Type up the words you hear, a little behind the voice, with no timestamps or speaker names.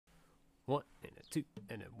1 and a 2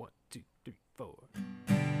 and a 1, 2, 3, 4.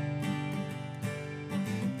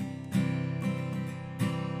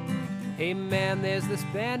 Hey man, there's this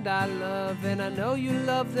band I love, and I know you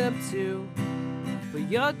love them too. But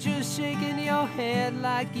you're just shaking your head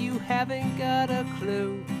like you haven't got a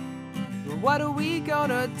clue. But what are we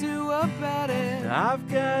gonna do about it? I've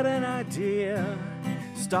got an idea.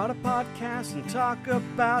 Start a podcast and talk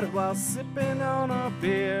about it while sipping on a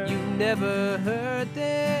beer. You never heard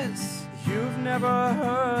this. You've never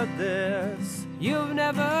heard this. You've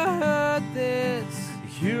never heard this.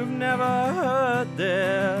 You've never heard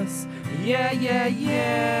this. Yeah, yeah,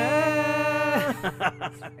 yeah.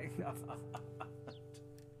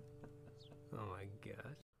 Oh my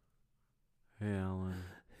god. Hey, Alan.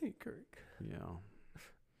 Hey, Kirk. Yeah.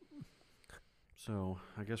 So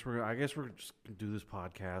I guess we're just gonna do this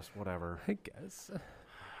podcast. Whatever. I guess.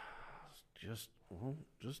 Just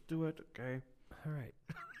do it. Okay. All right.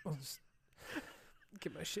 I'll just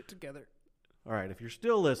get my shit together. All right. If you're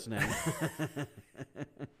still listening.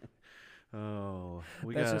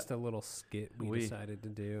 That's just a little skit we decided to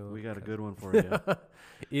do. We got a good one for you.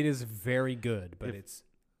 It is very good, but it's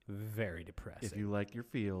very depressing. If you like your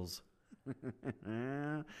feels.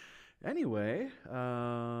 Anyway,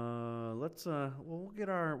 let's we'll get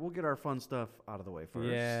our fun stuff out of the way first.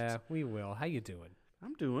 Yeah, we will. How you doing?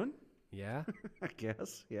 I'm doing. Yeah? I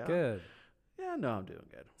guess. Yeah. Good. Yeah, no, I'm doing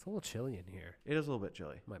good. It's a little chilly in here. It is a little bit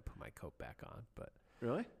chilly. Might put my coat back on, but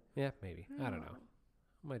Really? yeah, maybe. I don't know.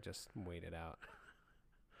 Might just wait it out.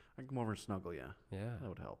 I can come over and snuggle you. Yeah. That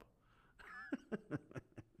would help.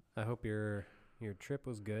 I hope your trip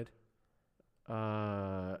was good.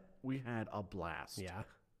 We had a blast. Yeah.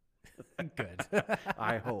 Good.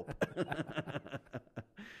 I hope.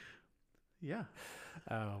 Yeah.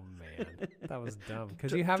 Oh man, that was dumb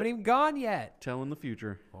because you haven't even gone yet. Telling the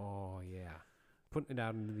future. Oh yeah, putting it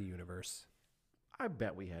out into the universe. I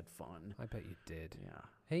bet we had fun. I bet you did. Yeah.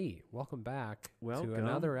 Hey, welcome back Welcome to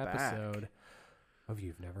another back. episode of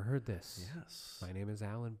You've Never Heard This. Yes. My name is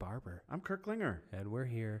Alan Barber, I'm Kirk Klinger and we're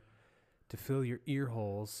here to fill your ear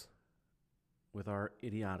holes. with our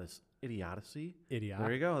idiocy. Idiot.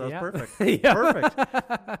 There you go. That was Yeah. perfect. Yeah.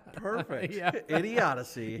 Perfect. Perfect. Yeah.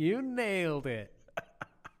 Idiocy. You nailed it.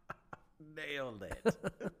 Nailed it.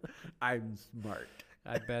 I'm smart.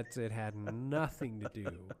 I bet it had nothing to do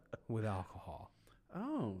with alcohol.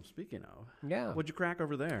 Oh, speaking of. Yeah. What'd you crack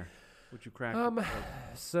over there? What'd you crack?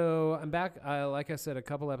 So I'm back. Like I said a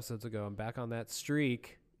couple episodes ago, I'm back on that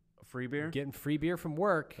streak. Free beer? Getting free beer from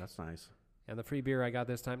work. That's nice. And the free beer I got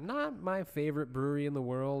this time, not my favorite brewery in the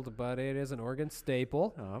world, but it is an Oregon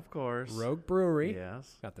staple. Oh, of course. Rogue Brewery.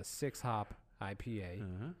 Yes. Got the 6-hop IPA.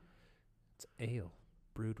 Uh-huh. It's ale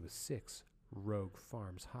brewed with 6 Rogue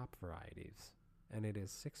Farms hop varieties. And it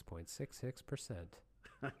is 6.66%.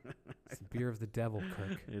 It's the beer of the devil,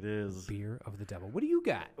 Kirk. It is. Beer of the devil. What do you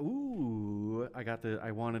got? Ooh,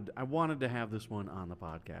 I wanted to have this one on the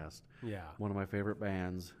podcast. Yeah. One of my favorite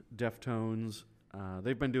bands, Deftones.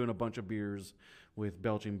 They've been doing a bunch of beers with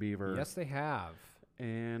Belching Beaver. Yes, they have.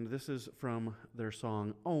 And this is from their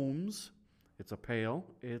song Ohms. It's a pale.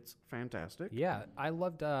 It's fantastic. Yeah, I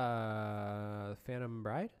loved Phantom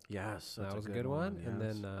Bride. Yes, That was a good one. Yes. And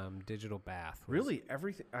then Digital Bath. Really,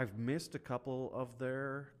 everything. I've missed a couple of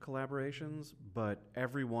their collaborations, but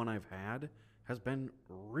every one I've had has been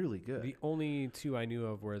really good. The only 2 I knew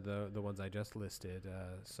of were the ones I just listed.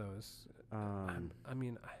 I'm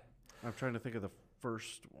trying to think of the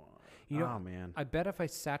first one. You know, oh man, I bet if I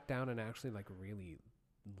sat down and actually really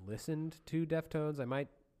listened to Deftones, I might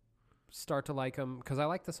start to like them because I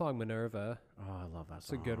like the song Minerva. Oh, I love that It's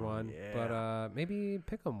song. a good one. Yeah. But maybe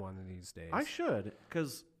pick them one of these days. I should,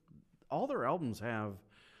 because all their albums have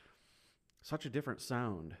such a different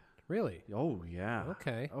sound. Really? Oh yeah.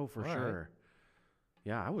 Okay. Oh, for All sure. right.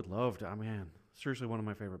 Yeah, I would love to. Man, seriously, one of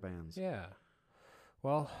my favorite bands. Yeah.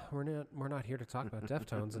 Well, we're not here to talk about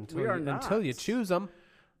Deftones We are not. until you choose them.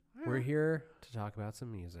 Yeah. We're here to talk about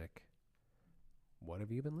some music. What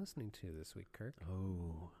have you been listening to this week, Kirk?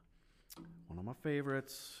 Oh, one of my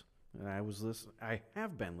favorites. I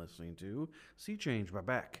have been listening to "Sea Change" by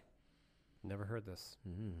Beck. Never heard this. A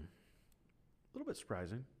little bit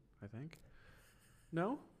surprising, I think.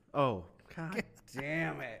 No? Oh, God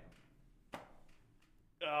damn it!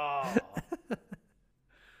 Oh.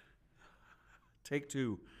 Take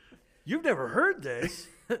 2. You've never heard this?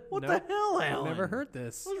 What Nope. the hell, Alan? I've never heard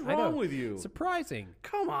this. What's I know. wrong with you? Surprising.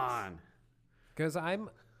 Come on. Because I'm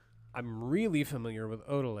really familiar with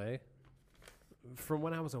Odelay from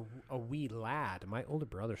when I was a wee lad. My older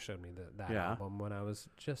brother showed me that Yeah. album when I was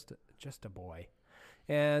just a boy,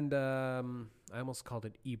 And I almost called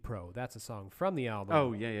it E-Pro. That's a song from the album.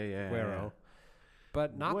 Oh, yeah. Guero.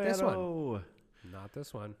 But not this one. Guero. Not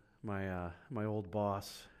this one. My old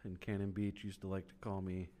boss in Cannon Beach used to like to call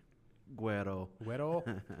me Guero. Guero?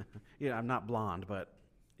 Yeah, I'm not blonde, but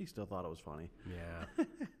he still thought it was funny. Yeah.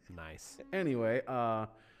 Nice. Anyway,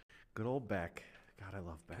 good old Beck. God, I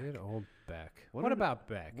love Beck. Good old Beck. What about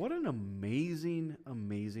Beck? What an amazing,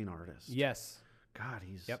 amazing artist. Yes. God,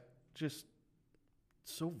 he's just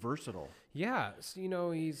so versatile. Yeah.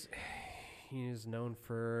 So, he's known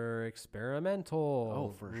for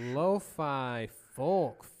experimental, for lo-fi,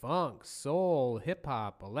 folk, funk, soul,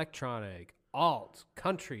 hip-hop, electronic, alt,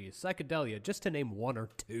 country, psychedelia, just to name one or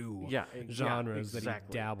two genres that he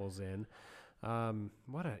dabbles in.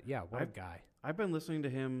 What a guy. I've been listening to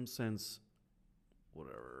him since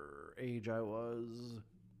whatever age I was,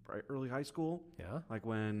 probably early high school. Yeah. Like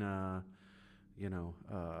when,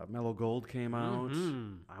 Mellow Gold came out.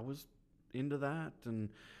 Mm-hmm. I was into that. And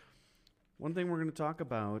one thing we're going to talk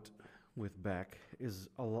about with Beck is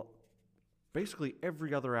basically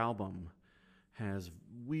every other album has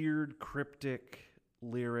weird, cryptic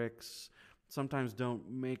lyrics. Sometimes don't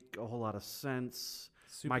make a whole lot of sense.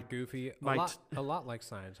 Super goofy. A lot like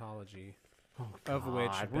Scientology. Oh, of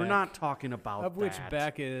which we're not talking about of which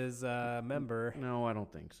Beck is a member. No, I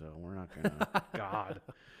don't think so. We're not gonna. God,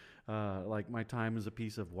 like my time is a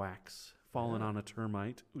piece of wax fallen on a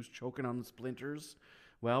termite who's choking on the splinters.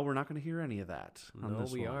 Well, we're not going to hear any of that. No,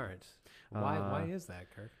 we aren't. Why is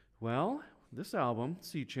that, Kirk? Well, this album,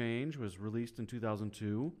 Sea Change, was released in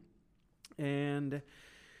 2002, and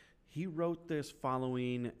he wrote this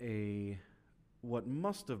following what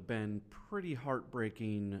must have been pretty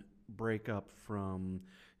heartbreaking breakup from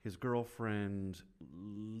his girlfriend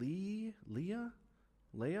Lee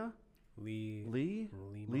Lyman.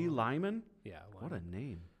 Yeah. What a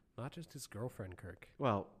name. Not just his girlfriend, Kirk.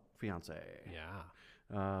 Well, fiance. Yeah.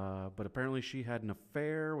 But apparently she had an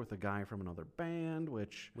affair with a guy from another band,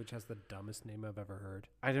 which has the dumbest name I've ever heard.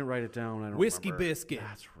 I didn't write it down. I don't Whiskey remember. Biscuit.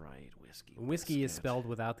 That's right, Whiskey. Whiskey is spelled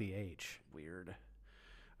without the H. Weird.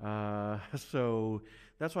 So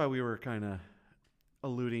that's why we were kind of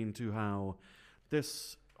alluding to how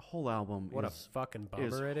this whole album what a fucking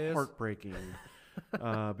bummer it is. Heartbreaking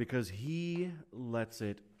because he lets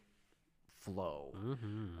it flow.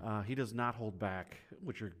 Mm-hmm. He does not hold back,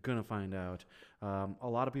 which you're gonna find out. A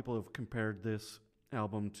lot of people have compared this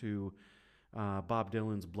album to Bob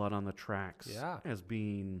Dylan's Blood on the Tracks as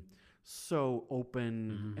being so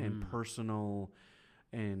open and personal,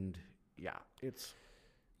 and it's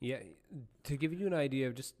to give you an idea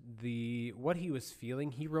of just what he was feeling,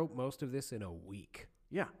 he wrote most of this in a week.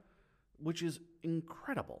 Yeah, which is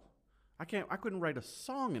incredible. I couldn't write a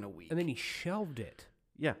song in a week. And then he shelved it.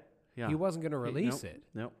 Yeah. He wasn't going to release it.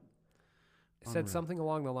 Nope. Said something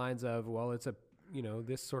along the lines of, "Well, it's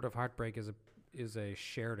this sort of heartbreak is a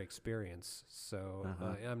shared experience. So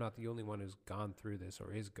I'm not the only one who's gone through this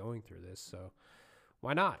or is going through this. So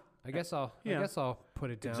why not? I guess I'll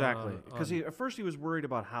put it down." Exactly, because at first he was worried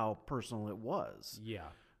about how personal it was. Yeah.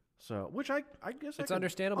 So, which I guess it's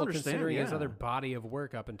understandable considering his other body of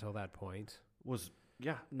work up until that point was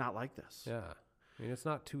not like this. Yeah. I mean, it's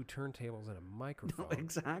not two turntables and a microphone. No,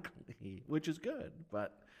 exactly, which is good.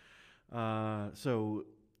 But so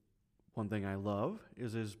one thing I love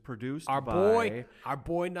is produced by our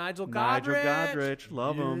boy Nigel Godrich. Nigel Godrich,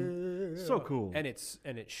 love him. So cool. And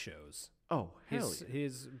it shows. Oh, hell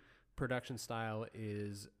his production style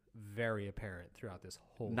is very apparent throughout this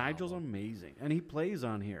whole Nigel's album. Amazing, and he plays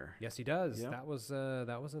on here. Yes, he does. Yep. That was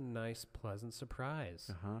a nice, pleasant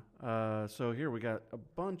surprise. So here we got a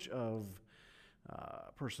bunch of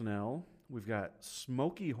personnel. We've got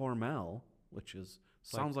Smokey Hormel, which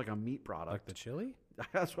sounds like a meat product. Like the chili?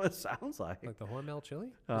 That's what it sounds like. Like the Hormel chili?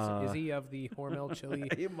 Is he of the Hormel chili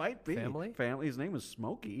it might be. family? His name is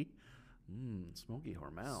Smokey. Smokey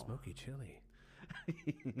Hormel. Smoky chili.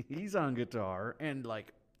 He's on guitar and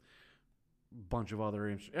like bunch of other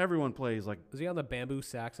instruments. Everyone plays like. Was he on the bamboo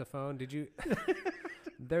saxophone? Did you?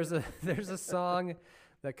 There's a song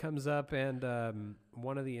that comes up and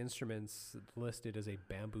one of the instruments listed as a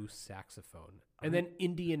bamboo saxophone and then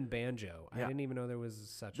Indian banjo. I didn't even know there was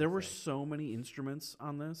such. There were so many instruments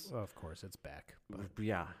on this. Well, of course, it's Beck.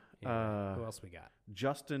 Yeah. Who else we got?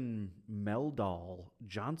 Justin Meldal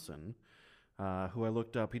Johnson, who I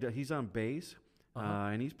looked up. He's on bass.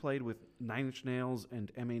 And he's played with Nine Inch Nails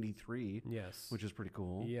and M83. Yes. Which is pretty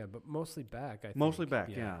cool. Yeah, but mostly Beck, I think. Mostly Beck,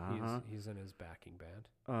 yeah. He's in his backing band.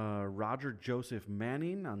 Roger Joseph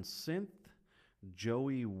Manning on synth.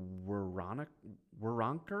 Joey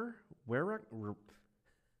Waronker?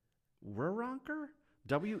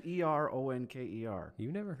 Weronker.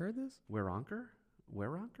 You never heard this? Weronker?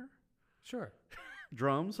 Sure.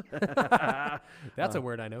 Drums. That's a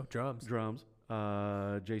word I know. Drums. Drums.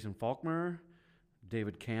 Jason Faulkner,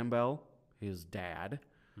 David Campbell, his dad,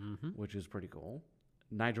 which is pretty cool.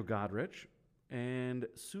 Nigel Godrich, and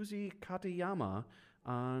Susie Katayama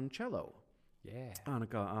on cello. Yeah. On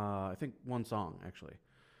I think one song, actually.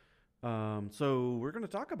 So we're going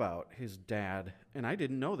to talk about his dad, and I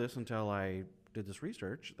didn't know this until I did this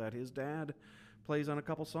research, that his dad plays on a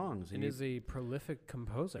couple songs. And is a prolific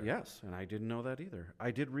composer. Yes, and I didn't know that either.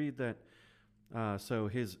 I did read that, so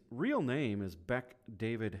his real name is Beck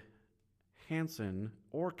David Hansen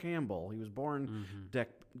or Campbell. He was born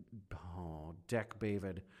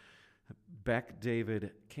Beck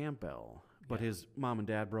David Campbell, but his mom and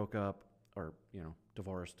dad broke up, or,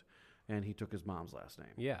 divorced, and he took his mom's last name.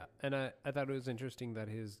 Yeah, and I thought it was interesting that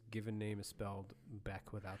his given name is spelled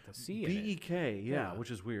Beck without the C in it. B-E-K, yeah, which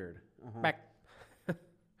is weird. Beck.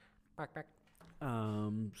 Beck.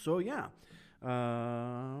 So, yeah.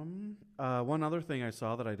 One other thing I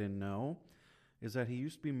saw that I didn't know is that he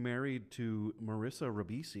used to be married to Marissa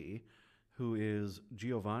Ribisi, who is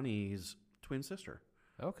Giovanni's twin sister.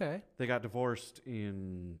 Okay. They got divorced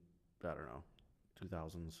in, I don't know,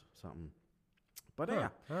 2000s something. But yeah.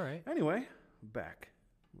 All right. Anyway, Beck.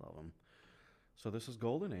 Love him. So this is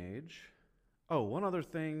Golden Age. Oh, one other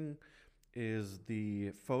thing is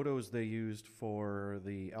the photos they used for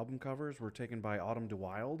the album covers were taken by Autumn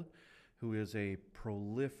DeWild, who is a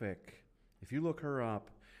prolific, if you look her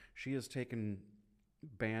up, she has taken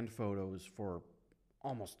band photos for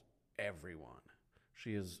almost everyone.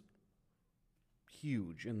 She is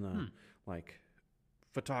huge in the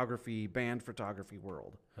band photography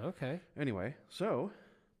world. Okay. Anyway, so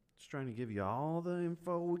just trying to give you all the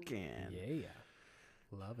info we can. Yeah.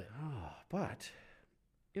 Love it. But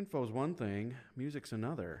info's one thing, music's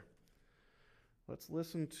another. Let's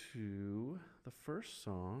listen to the first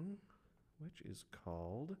song, which is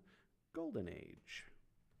called Golden Age.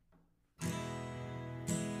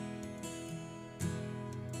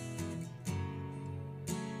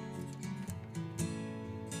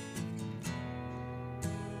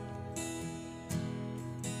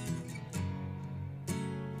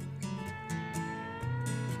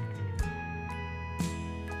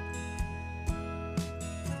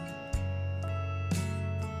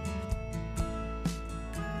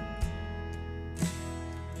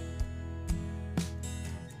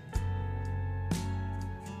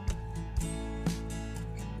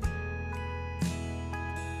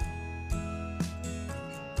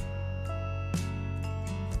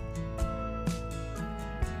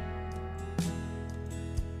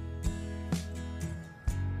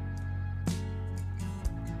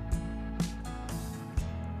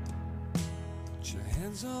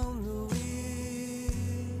 Hands on the wheel,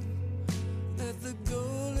 let the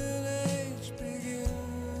golden age begin.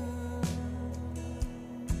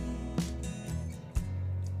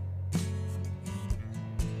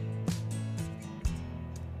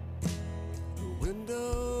 The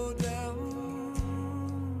window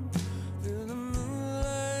down, feel the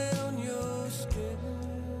moonlight on your skin.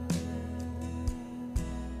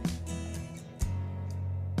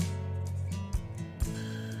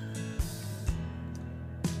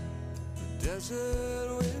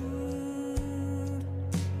 Desert wind,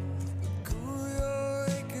 cool your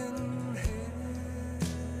aching head.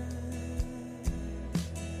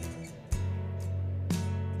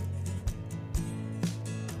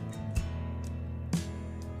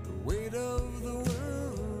 The weight of the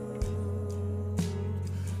world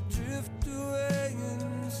drift away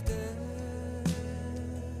instead.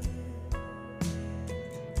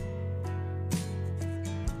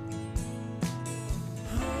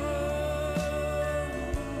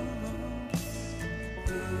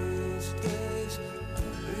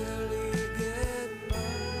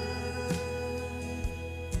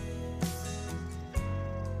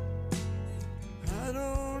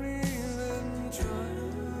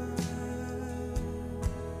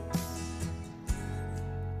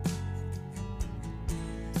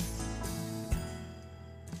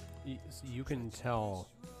 You can tell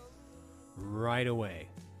right away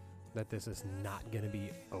that this is not going to be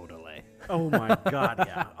Odelay. Oh my God,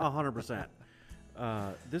 yeah, 100%.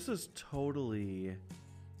 This is totally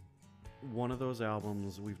one of those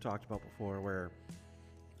albums we've talked about before where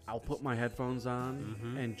I'll put my headphones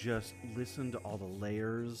on and just listen to all the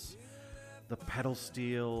layers, the pedal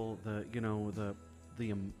steel,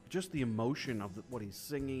 just the emotion of what he's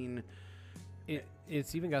singing.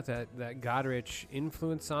 It's even got that Godrich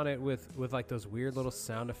influence on it with like those weird little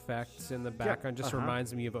sound effects in the background. Just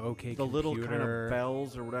reminds me of OK The Computer. little kind of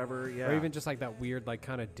bells or whatever, yeah. Or even just like that weird like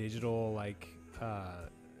kind of digital like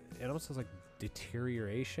it almost sounds like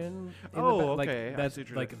deterioration. Okay. That's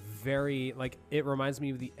like very like it reminds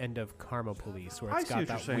me of the end of Karma Police where it's got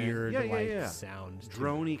that weird sound.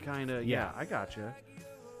 Droney kind of. Yeah, I gotcha.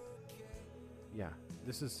 Yeah.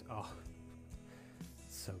 This is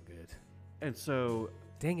so good. And so,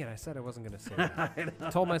 dang it! I said I wasn't gonna say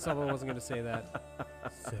that. Told myself I wasn't gonna say that.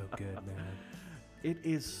 So good, man. It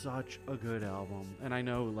is such a good album, and I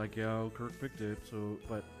know, like, Kirk picked it. So,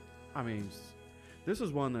 but I mean, this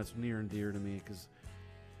is one that's near and dear to me because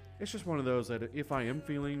it's just one of those that if I am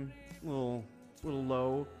feeling a little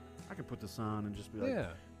low, I can put this on and just be like,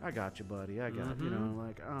 "I got you, buddy. I got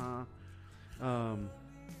you."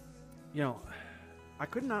 I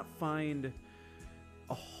could not find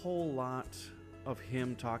a whole lot of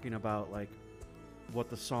him talking about like what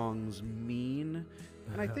the songs mean,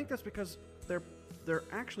 and I think that's because they're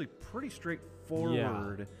actually pretty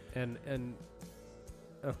straightforward. Yeah. And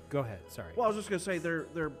go ahead. Sorry. Well, I was just gonna say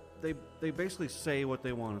they basically say what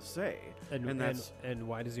they want to say, and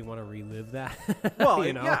why does he want to relive that?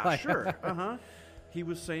 Well, sure. He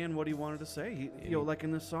was saying what he wanted to say. Like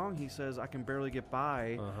in this song, he says, "I can barely get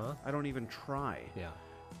by. I don't even try." Yeah.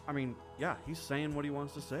 I mean, he's saying what he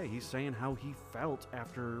wants to say. He's saying how he felt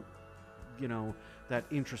after, that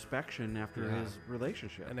introspection after his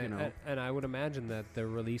relationship. And I would imagine that the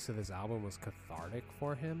release of this album was cathartic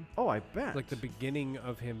for him. Oh, I bet. Like the beginning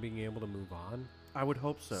of him being able to move on. I would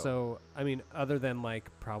hope so. So, I mean, other than like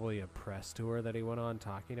probably a press tour that he went on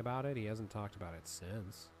talking about it, he hasn't talked about it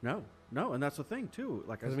since. No, and that's the thing too.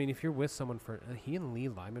 Like, I mean, if you're with someone he and Lee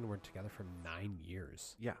Lyman were together for 9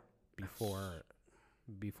 years. Yeah.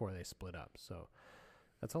 Before they split up. So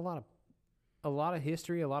that's a lot of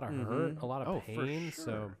history, a lot of hurt, a lot of pain. For sure.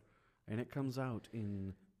 So, and it comes out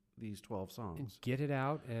in these 12 songs. And get it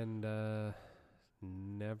out and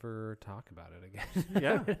never talk about it again.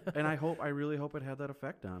 Yeah. And I really hope it had that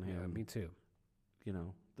effect on him. Yeah, me too.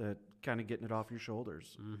 That kind of getting it off your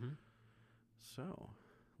shoulders. Mm-hmm. So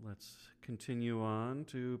let's continue on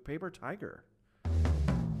to Paper Tiger.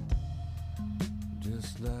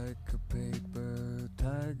 Just like a paper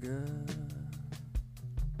tiger,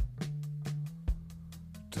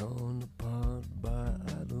 torn apart by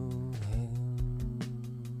idle hands,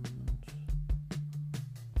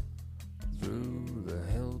 through the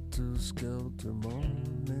helter-skelter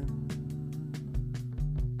morning,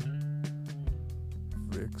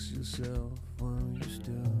 fix yourself while you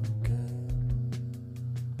still can.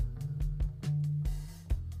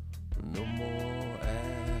 No more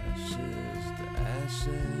ashes to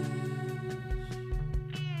ashes,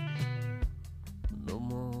 no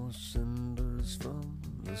more cinders from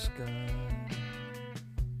the sky,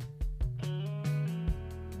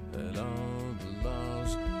 and all the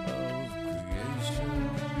laws of creation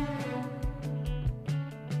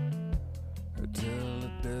tell a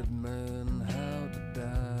dead man how to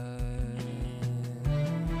die.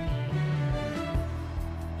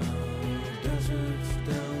 Deserts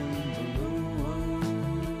down below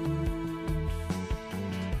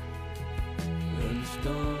and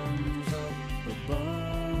storms up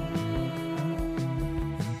above,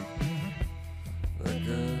 like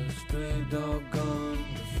a stray dog gone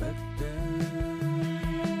defective,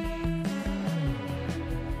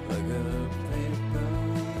 like a paper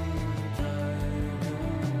tiger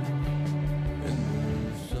in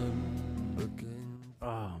the sun looking.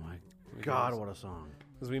 Oh my God, what a song.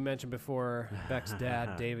 As we mentioned before, Beck's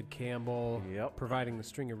dad, David Campbell, Yep. providing the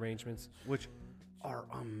string arrangements. Which are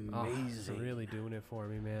amazing. Really doing it for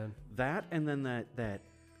me, man. That and then that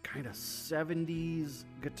kind of 70s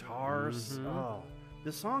guitars. Mhm. Oh,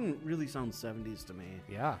 this song really sounds 70s to me.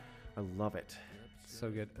 Yeah. I love it.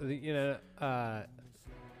 So good. I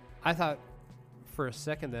thought for a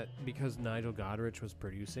second that because Nigel Godrich was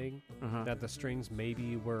producing, that the strings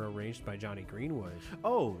maybe were arranged by Johnny Greenwood.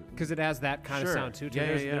 Oh, Because it has that kind Sure. of sound too. Yeah,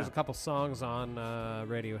 there's, yeah. there's a couple songs on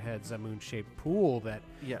Radiohead's Moon-Shaped Pool that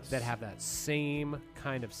yes. that have that same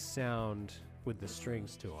kind of sound with the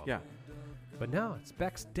strings to them. Yeah, But no, it's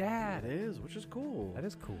Beck's dad. it is, which is cool. That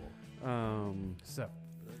is cool. It's It's a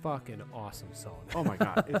fucking awesome song. oh my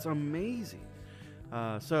God, it's amazing.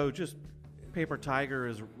 So just Paper Tiger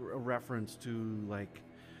is a reference to like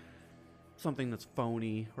something that's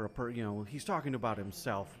phony or he's talking about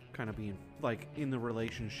himself kind of being like in the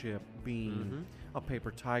relationship being a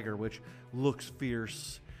paper tiger, which looks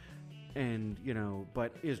fierce and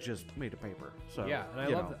but is just made of paper. So yeah,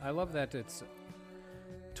 and I love that it's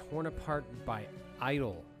torn apart by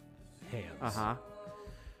idle hands. Uh-huh.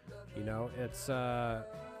 You know, it's the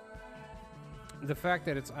fact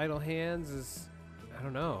that it's idle hands is, I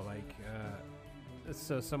don't know, like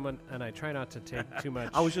so someone, and I try not to take too much.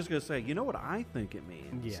 I was just going to say, you know what I think it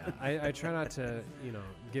means? Yeah, I try not to,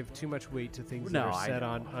 give too much weight to things No, that are I said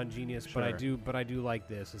know. on Genius, Sure. but I do like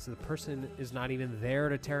this. Is the person is not even there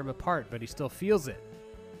to tear him apart, but he still feels it.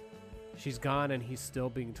 She's gone, and he's still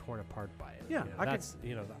being torn apart by it. Yeah, I could- that's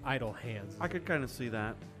the idle hands. I could kind of see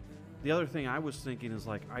that. The other thing I was thinking is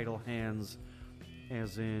like idle hands,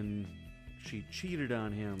 as in she cheated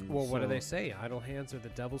on him. Well, what do so- they say? Idle hands are the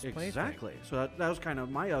devil's plaything. Exactly. So that was kind of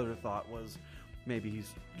my other thought was maybe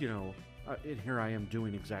he's, and here I am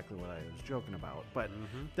doing exactly what I was joking about, but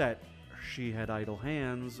that she had idle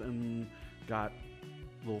hands and got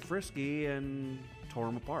a little frisky and tore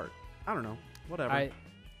him apart. I don't know. Whatever.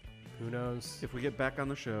 Who knows? If we get back on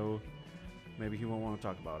the show, maybe he won't want to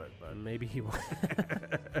talk about it. But Maybe he will.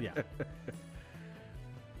 Yeah.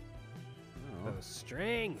 oh, Those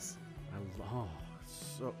strings.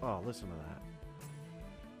 listen to that.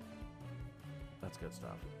 That's good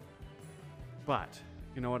stuff. But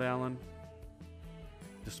you know what, Alan?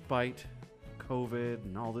 Despite COVID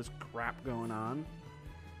and all this crap going on,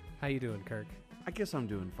 How you doing, Kirk? I guess I'm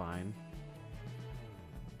doing fine.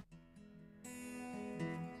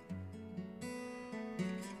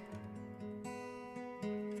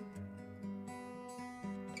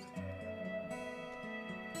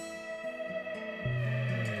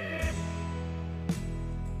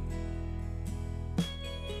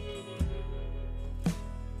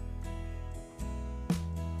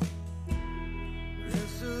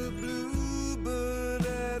 There's a bluebird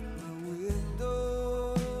at my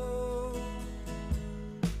window.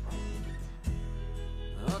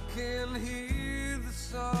 I can hear the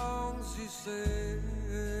songs he sings.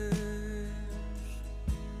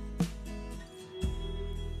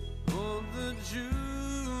 All the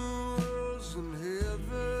jewels in heaven,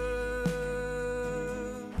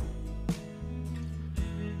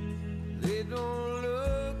 they don't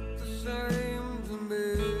look the same to me.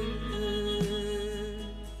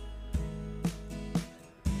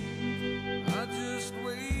 I just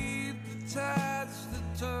wait the tides to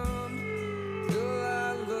turn till I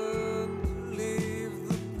learn to leave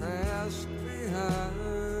the past behind.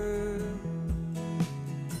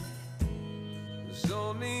 There's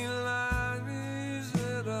only lies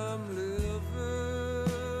that I'm living.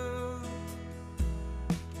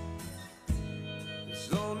 There's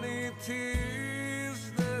only tears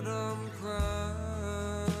that I'm crying.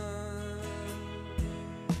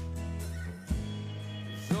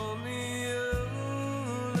 It's only you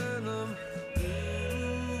that I'm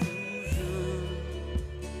losing.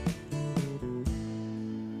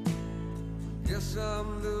 Guess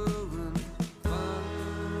I'm doing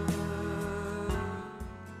fine.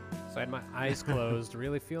 So I had my eyes closed,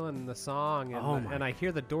 really feeling the song, and, Oh my- and I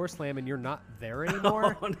hear the door slam, and you're not there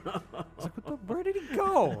anymore. Oh, no. I was like, where did he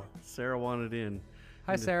go? Sarah wanted in.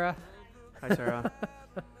 Hi, Sarah. Hi, Sarah.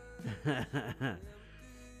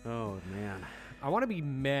 Oh, man. I want to be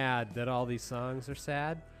mad that all these songs are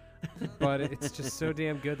sad, but it's just so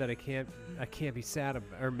damn good that I can't be sad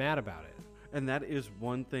or mad about it. And that is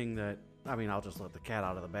one thing that, I'll just let the cat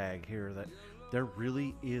out of the bag here, that there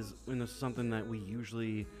really is, and it's something that we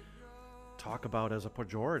usually talk about as a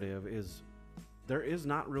pejorative, is there is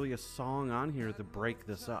not really a song on here to break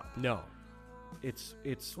this up. No. It's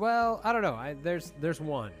Well, I don't know. There's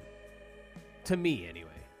one. To me, anyway.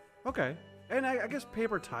 okay. And I guess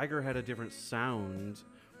Paper Tiger had a different sound.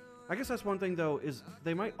 I guess that's one thing, though, is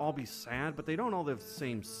they might all be sad, but they don't all have the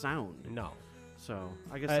same sound. No. So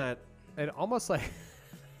I guess I- that... It almost like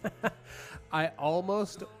I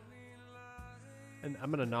almost, and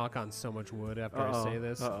I'm gonna knock on so much wood after I say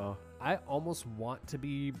this. Uh-oh. I almost want to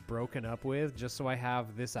be broken up with just so I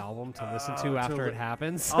have this album to listen to till after the- it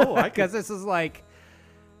happens. Oh, I could- because this is like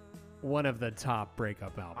one of the top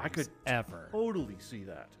breakup albums I could ever. totally see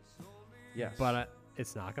that. Yes. But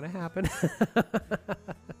it's not gonna happen.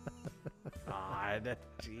 God,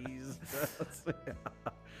 jeez.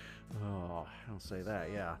 Oh, don't say that,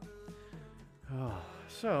 yeah. Oh,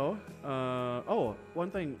 so, one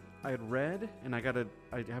thing I had read, and I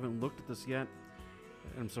haven't looked at this yet.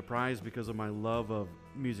 I'm surprised because of my love of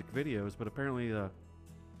music videos, but apparently the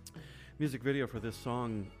music video for this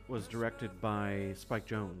song was directed by Spike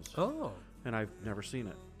Jonze, Oh, and I've never seen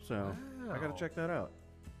it, so I gotta Wow. check that out.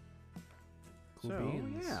 Cool so,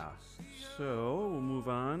 beans. yeah. So, we'll move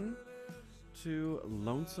on to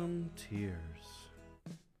Lonesome Tears.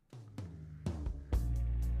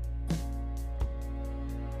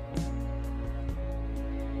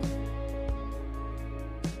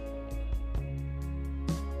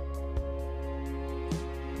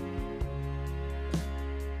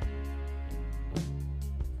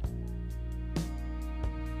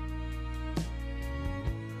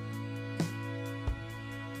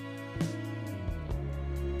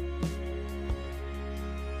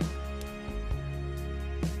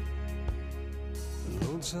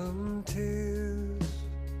 lonesome tears.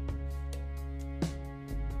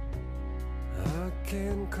 I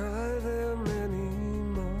can't cry them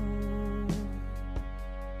anymore.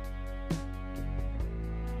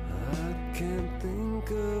 I can't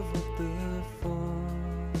think of what they're for.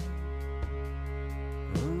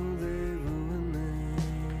 Oh, they ruin me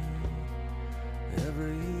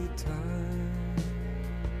every time.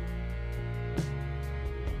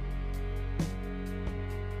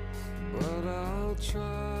 But I'll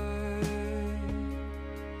try.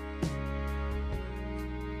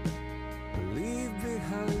 Leave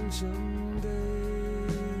behind some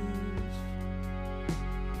days.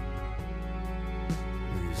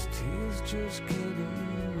 These tears just can't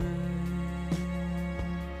erase.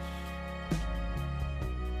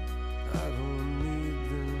 I don't need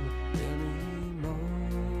them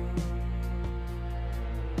anymore.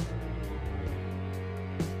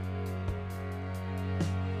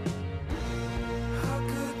 How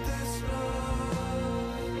could this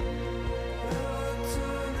love never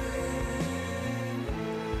turn in,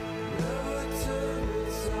 never turn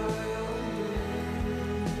inside on me?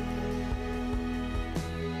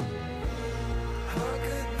 How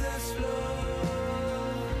could this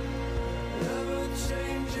love never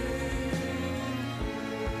change it,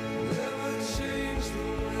 never change the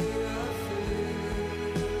way I feel?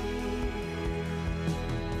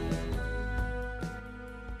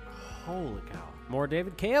 Holy cow. More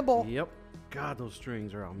David Campbell. Yep. God, those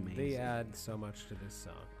strings are amazing. They add so much to this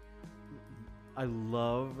song. I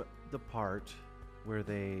love the part where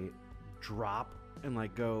they drop and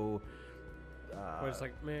like go. Where it's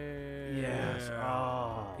like, man. Yes.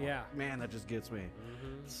 Oh. Yeah. Man, that just gets me.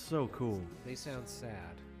 It's so cool. They sound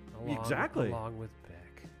sad. Exactly. Along with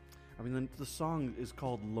Beck. I mean, the song is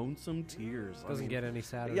called "Lonesome Tears." Doesn't get any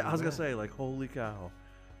sadder. Yeah, than I was gonna that. say, like, holy cow.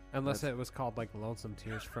 Unless it was called like Lonesome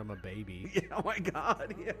Tears from a Baby. Yeah, oh my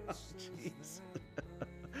God. Yeah. Jeez.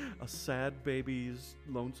 A sad baby's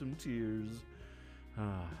lonesome tears.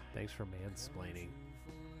 Thanks for mansplaining.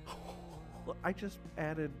 I just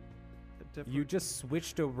added a different. You just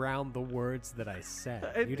switched around the words that I said.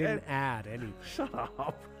 And- You didn't and- add anything. Shut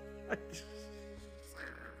up.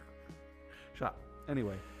 Shut up.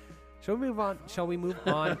 Anyway. Shall we move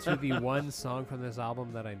on to the one song from this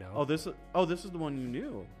album that I know? Oh, this is the one you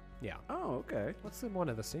knew. Yeah. Oh, okay. What's the one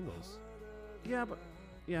of the singles? Yeah,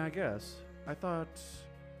 I guess. I thought.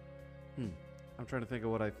 I'm trying to think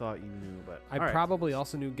of what I thought you knew, but I all right. probably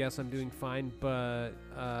also knew Guess I'm Doing Fine, but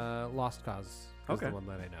Lost Cause is Okay. the one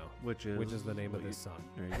that I know. Which is the name of what this song.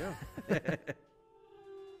 There you go.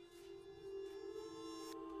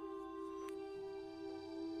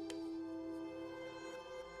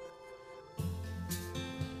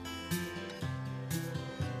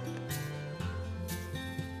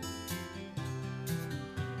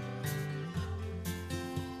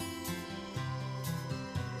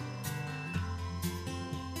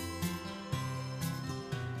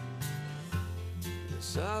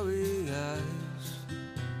 Sorry eyes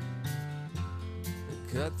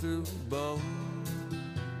that cut through bone,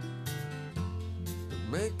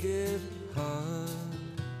 that make it hard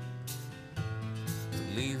to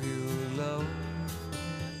leave you alone,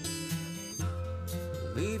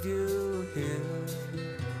 leave you here,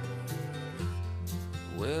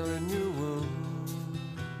 wearing your wounds,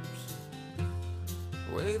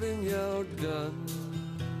 waving your guns.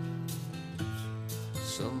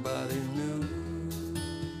 Somebody new.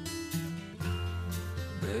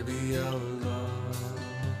 Baby, you're lost.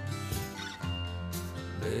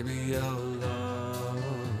 Baby, you're lost.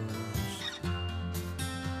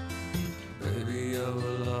 Baby,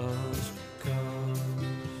 you're lost. 'Cause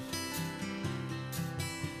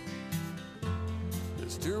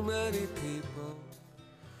there's too many people.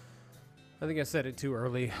 I think I said it too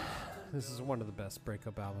early. This is one of the best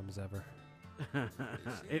breakup albums ever.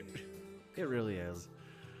 It really is.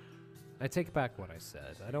 I take back what I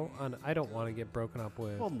said. I don't want to get broken up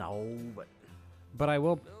with. Well, no, But I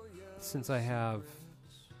will, since I have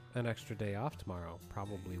an extra day off tomorrow,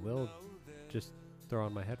 probably will just throw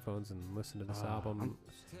on my headphones and listen to this album.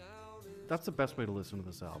 that's the best way to listen to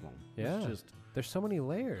this album. Yeah. It's just There's so many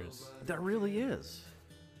layers. that really is.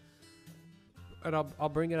 And I'll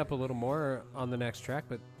bring it up a little more on the next track,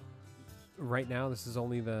 but right now this is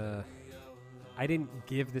only I didn't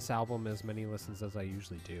give this album as many listens as I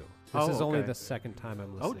usually do. This is only okay. the second time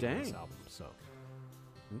I'm listening to this dang. album, so.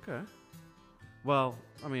 Okay. Well,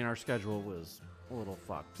 I mean, our schedule was a little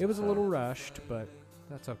fucked. It was a so- little rushed, but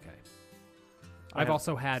that's okay. I I've have-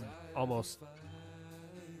 also had almost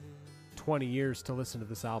 20 years to listen to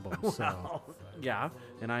this album, so. Yeah,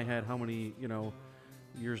 and I had how many,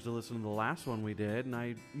 years to listen to the last one we did, and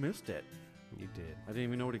I missed it. You did. I didn't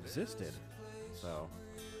even know it existed. So,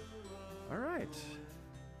 all right.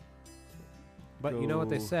 But you know what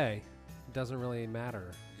they Go say? It doesn't really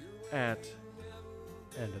matter. At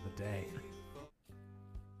End of the day.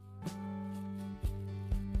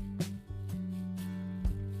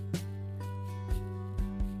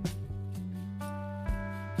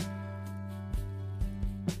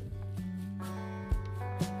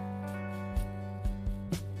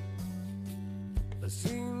 I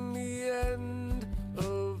seen the end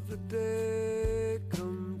of the day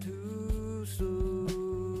come too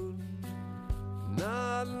soon.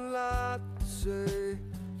 Not a lot to say,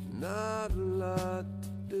 not a lot to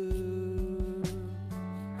do.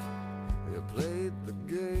 You played the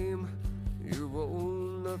game, you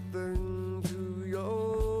owe nothing to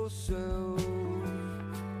yourself.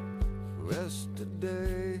 Rest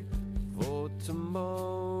today for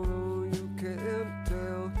tomorrow, you can't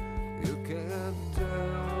tell. You can't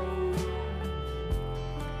tell.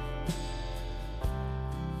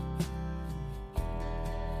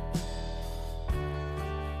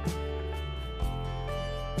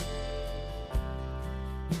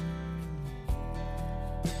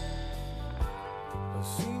 I've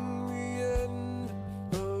seen the end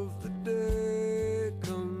of the day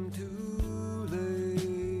come too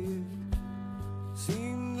late.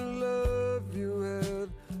 Seen the love you had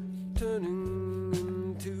turning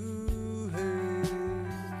into hate.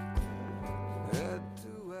 Had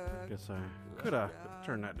to act. guess I could have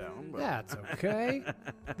turned that down. But That's okay.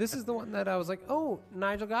 This is the one that I was like, oh,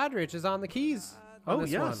 Nigel Godrich is on the keys. on oh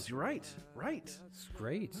this yes, one. you're right. Right. It's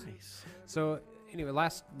great. Nice. So anyway,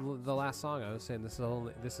 the last song I was saying, this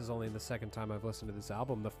is only the second time I've listened to this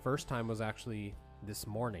album. The first time was actually this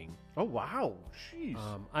morning. Oh wow. Jeez.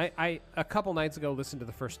 I a couple nights ago listened to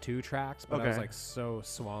the first 2 tracks, but I was Okay. like so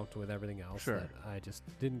swamped with everything else Sure. that I just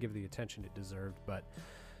didn't give the attention it deserved. But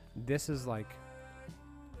this is like,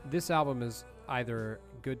 this album is either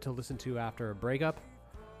good to listen to after a breakup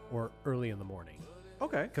or early in the morning,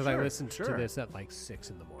 okay. because I listened to this at like 6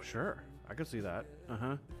 in the morning. Sure. I could see that. Uh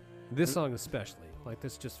huh. This song especially, like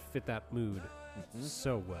this just fit that mood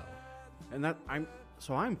so well. And that I'm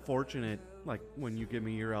fortunate, like when you give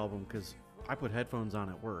me your album, because I put headphones on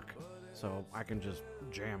at work, so I can just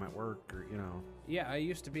jam at work, or Yeah, I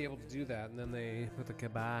used to be able to do that, and then they put the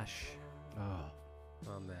kibosh Oh,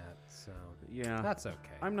 on that, so yeah. that's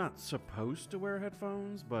okay. I'm not supposed to wear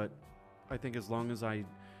headphones, but I think as long as I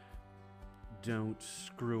don't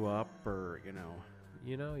screw up, or You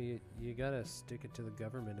know, you gotta stick it to the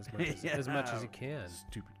government as much as much as you can.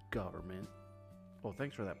 Stupid government. Well,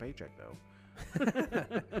 thanks for that paycheck, though.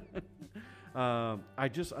 I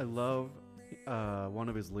love one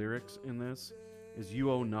of his lyrics in this is "You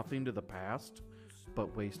owe nothing to the past,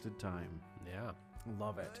 but wasted time." Yeah.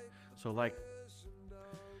 Love it. So like,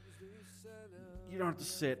 you don't have to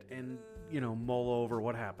sit and mull over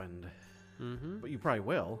what happened, Mm-hmm. but you probably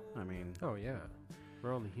will. I mean, Oh yeah,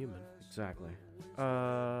 we're only human. exactly.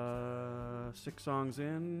 6 songs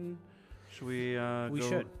in. Should we? We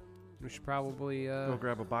should probably. Go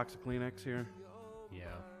grab a box of Kleenex here.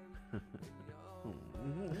 Yeah.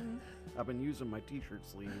 I've been using my t-shirt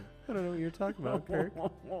sleeve. I don't know what you're talking about, Kirk.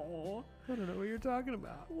 We'll I don't know what you're talking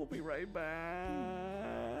about. be right back.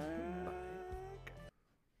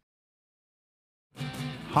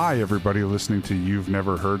 Hi, everybody listening to You've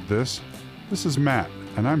Never Heard This. This is Matt,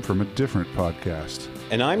 and I'm from a different podcast.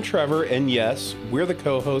 And I'm Trevor, and yes, we're the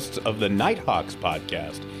co-hosts of the Nighthawks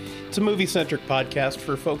podcast. It's a movie-centric podcast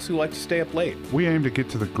for folks who like to stay up late. We aim to get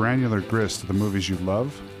to the granular grist of the movies you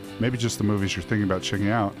love, maybe just the movies you're thinking about checking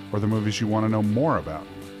out, or the movies you want to know more about.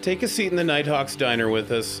 Take a seat in the Nighthawks diner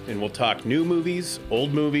with us, and we'll talk new movies,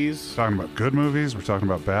 old movies. We're talking about good movies, we're talking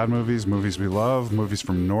about bad movies, movies we love, movies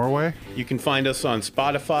from Norway. You can find us on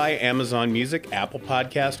Spotify, Amazon Music, Apple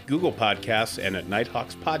Podcast, Google Podcasts, and at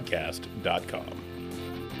nighthawkspodcast.com.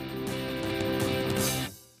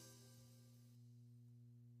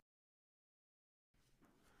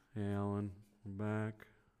 Hey, Alan, we're back.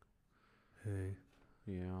 Hey,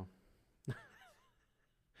 Yeah.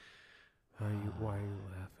 why are you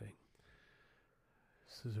laughing?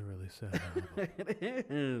 This is a really sad album. It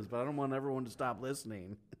is, but I don't want everyone to stop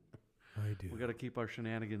listening. I do. We got to keep our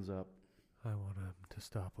shenanigans up. I want them to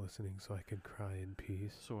stop listening so I can cry in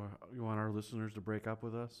peace. So you want our listeners to break up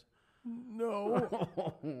with us?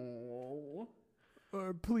 No.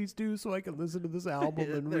 Or please do so I can listen to this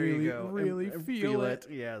album and There you really, go. really And feel it.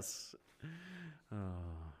 Yes.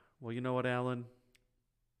 Well, you know what, Alan?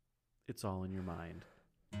 It's all in your mind.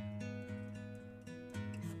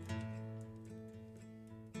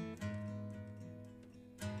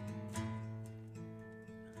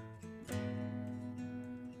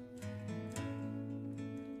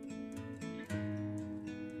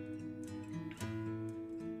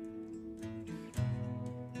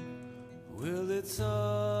 Well, it's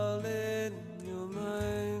all in your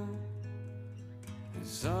mind.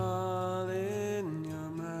 It's all in your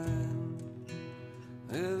mind.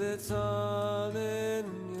 Well, it's all in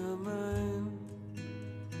your mind.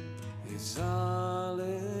 It's all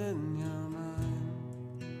in your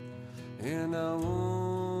mind. And I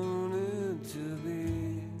want it to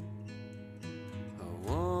be. I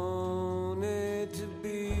want it to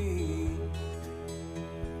be.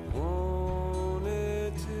 Want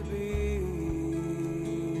it to be.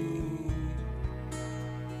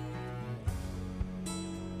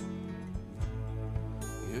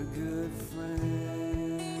 Your good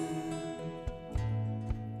friend.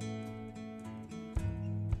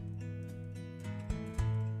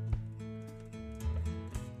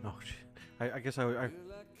 Oh, I guess I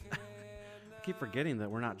keep forgetting that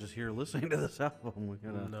we're not just here listening to this album. We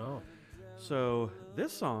gotta. No. So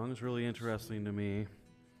this song is really interesting to me.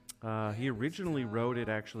 He originally wrote it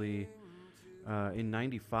actually in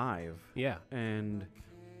 '95 Yeah. and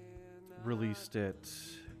released it,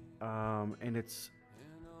 and it's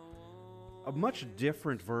a much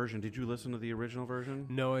different version. Did you listen to the original version?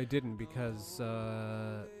 No, I didn't because,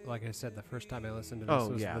 like I said, the first time I listened to this Oh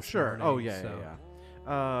was yeah, this sure. morning, Oh yeah, so.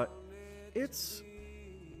 yeah. It's,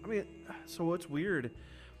 I mean, so what's weird,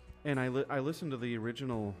 and I listened to the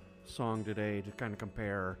original song today to kind of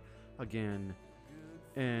compare again,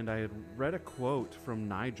 and I had read a quote from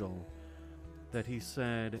Nigel that he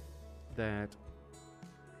said that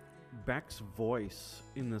Beck's voice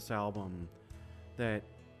in this album, that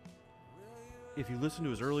if you listen to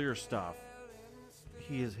his earlier stuff,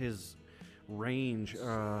 his range,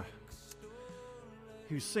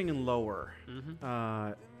 he was singing lower.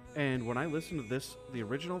 And when I listened to this, the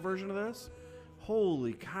original version of this,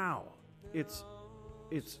 holy cow, it's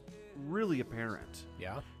really apparent.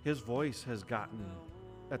 Yeah. His voice has gotten,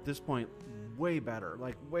 at this point, way better.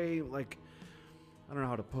 I don't know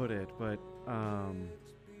how to put it, but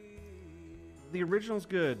the original's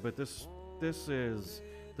good, but this is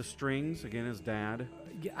the strings, again, his dad.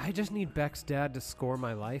 Yeah, I just need Beck's dad to score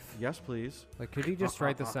my life. Yes, please. Like, could he just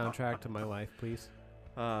write the soundtrack to my life, please?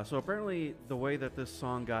 So apparently the way that this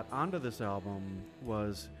song got onto this album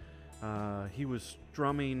was he was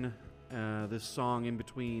strumming this song in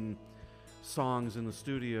between songs in the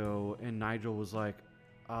studio, and Nigel was like,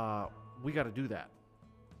 we got to do that.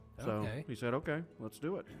 So Okay. he said, okay, let's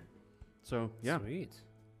do it. So, yeah, Sweet.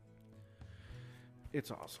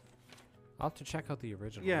 it's awesome. I'll have to check out the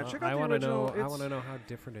original. Yeah, check out I the wanna original. Know, I It's- want to know how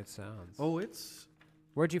different it sounds. Oh, it's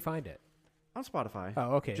Where'd you find it? on Spotify.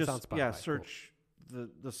 Oh, okay. Just, it's on Spotify. yeah, Cool. search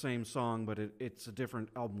the same song, but it's a different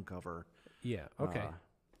album cover. Yeah, okay.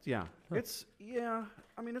 Yeah, Huh.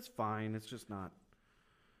 I mean, it's fine. It's just not,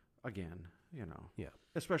 again, Yeah.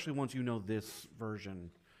 especially once you know this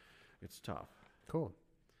version, it's tough. Cool.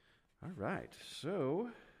 All right, so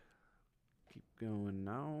keep going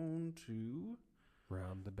on to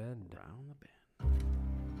Round the bend. Round the Bend.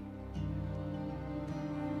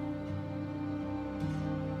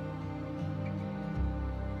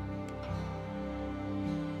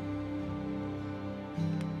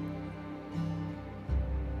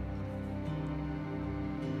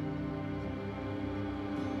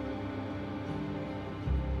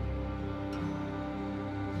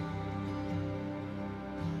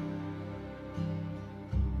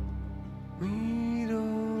 We don't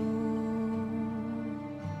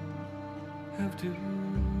have to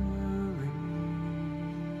worry.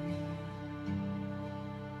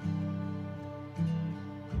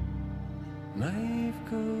 Life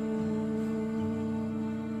goes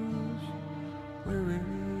where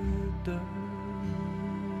it does.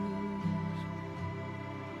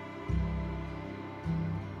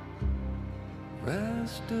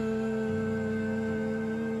 Faster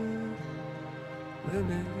than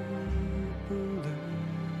April is.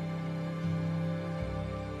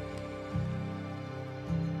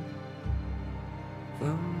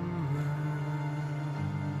 From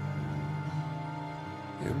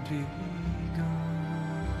empty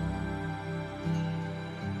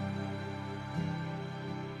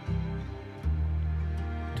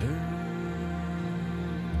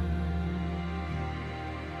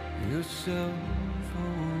turn yourself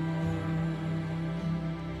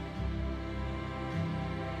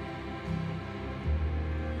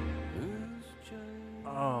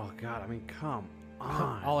Oh God, I mean, come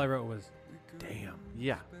on. All I wrote was, damn.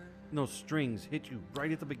 Yeah, those strings hit you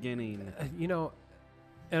right at the beginning.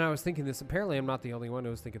 And I was thinking this, apparently I'm not the only one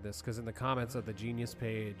who was thinking this, because in the comments of the Genius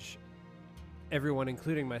page, everyone,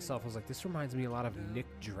 including myself, was like, this reminds me a lot of Nick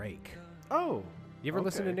Drake. Oh, You ever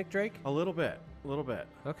listen to okay. Nick Drake? A little bit.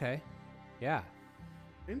 Okay. Yeah.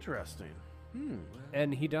 Interesting.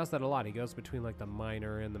 And he does that a lot. He goes between like the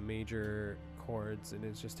minor and the major chords, and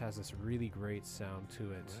it just has this really great sound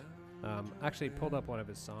to it. Actually, pulled up one of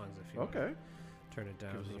his songs if you want to turn it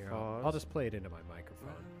down Give us a here. pause. I'll just play it into my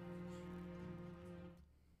microphone.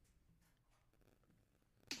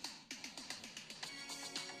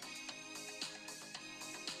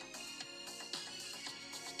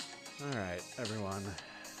 All right, everyone.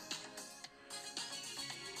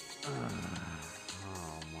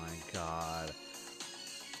 Oh my God.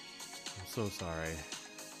 I'm so sorry.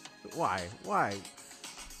 Why? Why?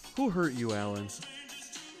 Who hurt you, Alan?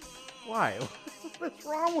 Why? What's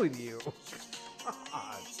wrong with you?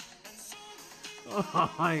 God.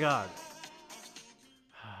 Oh my God.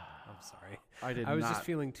 I'm sorry. I was just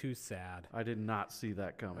feeling too sad. I did not see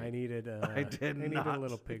that coming. I needed I needed a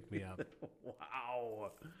little pick me up.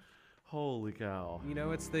 Wow. Holy cow. You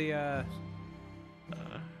know, it's the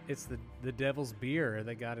devil's beer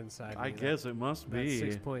that got inside me. I guess it must be.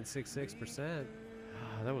 6.66%.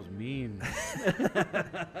 That was mean.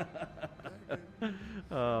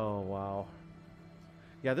 Oh, wow.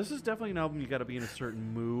 Yeah, this is definitely an album you got to be in a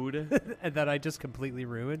certain mood. And that I just completely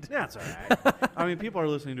ruined. That's all right. I mean, people are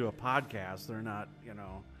listening to a podcast. They're not,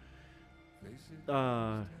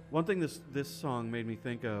 one thing this song made me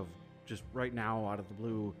think of just right now out of the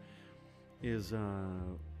blue is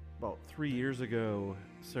about 3 years ago,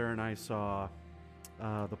 Sarah and I saw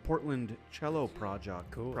the Portland Cello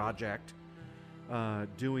Project.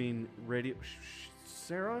 Doing radio.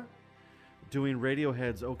 Sarah? Doing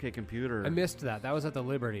Radiohead's OK Computer. I missed that. That was at the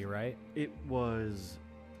Liberty, right? It was.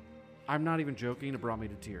 I'm not even joking. It brought me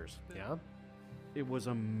to tears. Yeah. It was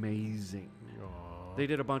amazing. Aww. They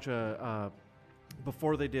did a bunch of.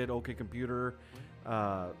 Before they did OK Computer,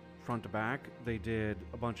 front to back, they did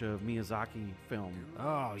a bunch of Miyazaki film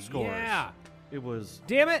scores. Yeah. It was.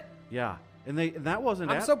 Damn it. Yeah. And that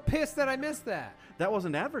wasn't. I'm so pissed that I missed that. That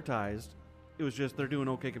wasn't advertised. It was just they're doing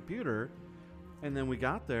OK Computer. And then we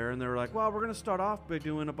got there, and they were like, well, we're going to start off by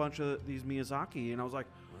doing a bunch of these Miyazaki. And I was like,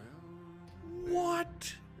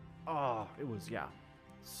 what? Oh, it was,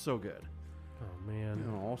 so good. Oh, man.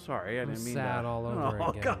 Oh, sorry. I didn't mean sad that. all over Oh,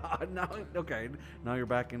 again. God. Now you're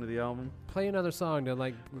back into the album. Play another song to,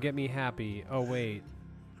 like, get me happy. Oh, wait.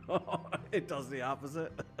 It does the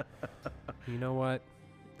opposite. You know what?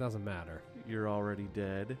 Doesn't matter. You're already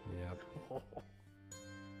dead. Yep.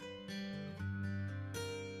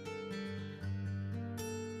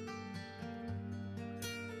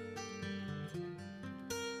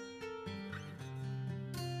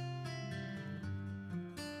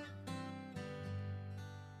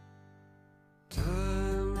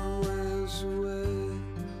 Time wears away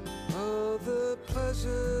all the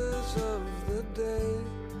pleasures of the day,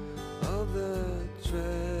 all the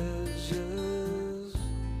treasures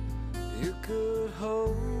you could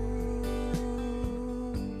hold.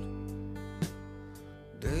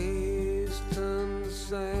 Days turn to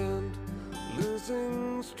sand,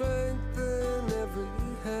 losing strength in every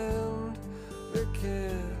hand. They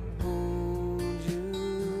can't hold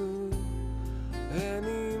you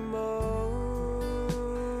anymore.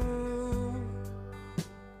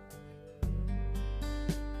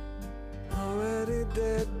 Already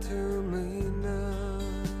dead to me now.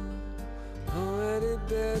 Already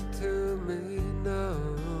dead to me now.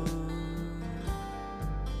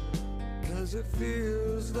 'Cause it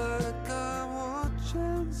feels like I'm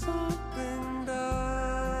watching something die.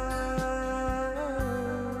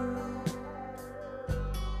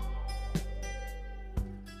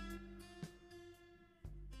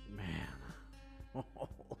 Man.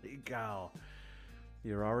 Holy cow.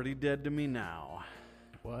 You're already dead to me now.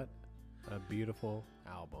 What a beautiful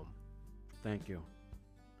album. Thank you.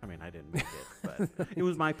 I mean, I didn't make it, but it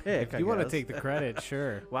was my pick. If you want to take the credit,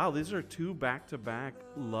 sure. Wow, these are 2 back-to-back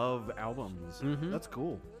love albums. Mhm. That's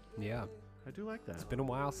cool. Yeah. I do like that. It's been a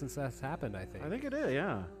while since that's happened, I think. I think it is,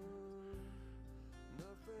 yeah.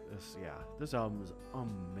 This album is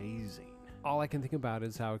amazing. All I can think about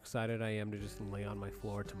is how excited I am to just lay on my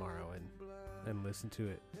floor tomorrow and listen to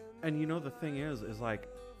it. And you know, the thing is like,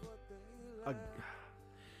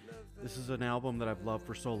 this is an album that I've loved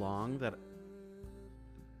for so long that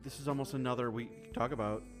this is almost another, we talk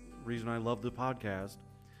about, reason I love the podcast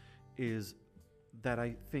is that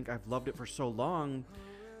I think I've loved it for so long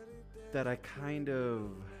that I kind of,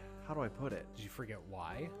 how do I put it? Did you forget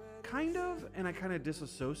why? Kind of, and I kind of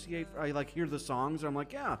disassociate. I like hear the songs, and I'm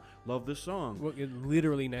like, yeah, love this song. Well,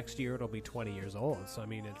 literally next year it'll be 20 years old. So I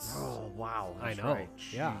mean, it's. Oh wow, I that's know. right.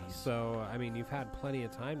 Yeah. Jeez. So I mean, you've had plenty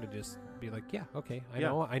of time to just be like, yeah, okay, I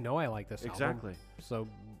Yeah. know, I like this album. Exactly. So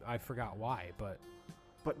I forgot why, but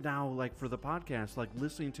But now, like for the podcast, like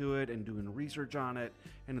listening to it and doing research on it,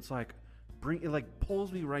 and it's like,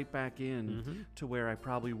 pulls me right back in to where I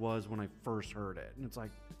probably was when I first heard it. And it's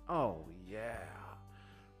like, oh yeah.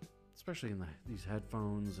 Especially in these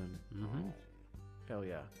headphones and oh, hell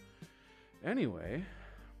yeah. Anyway,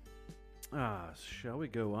 shall we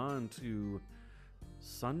go on to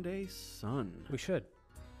Sunday Sun? We should.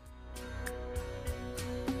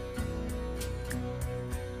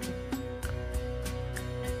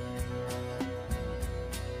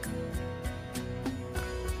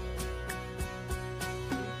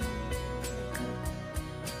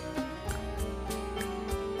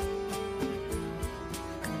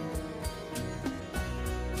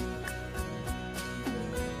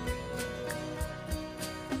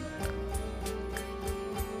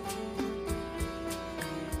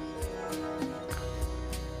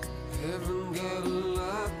 Haven't got a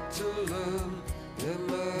lot to learn, and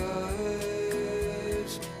my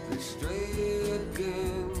eyes, they stray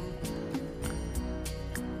again.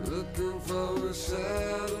 Looking for a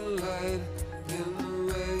satellite in the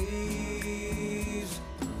rays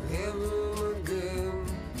of heaven again.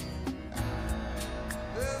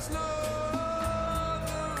 There's no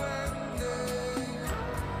other ending.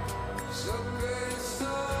 Sunday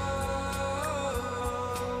sun.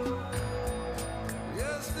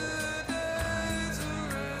 Yesterday's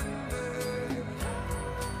are ending.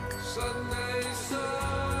 Sunday sun.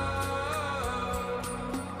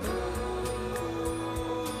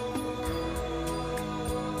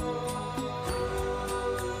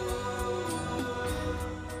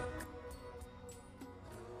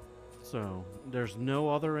 So there's no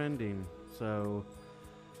other ending. So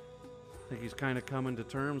I think he's kind of coming to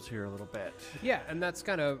terms here a little bit. Yeah, and that's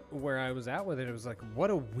kind of where I was at with it. It was like, what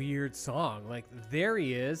a weird song. Like, there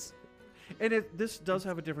he is. And this does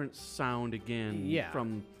have a different sound again. Yeah.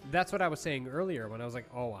 From That's what I was saying earlier when I was like,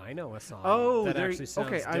 oh, I know a song that there actually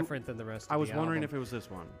sounds different than the rest of I was the wondering album. if it was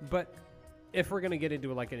this one. But if we're going to get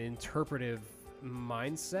into like an interpretive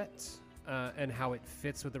mindset and how it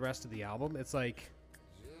fits with the rest of the album, it's like,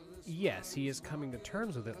 yes, he is coming to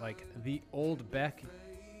terms with it. Like, the old Beck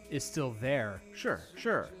is still there. Sure,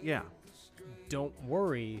 yeah. Don't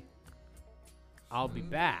worry, I'll be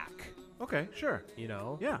back. Okay, sure. You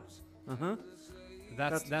know? Yeah. Uh-huh.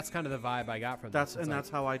 That's kind of the vibe I got from That's this. It's like, that's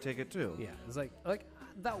how I take it too. yeah. It's like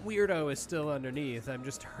that weirdo is still underneath.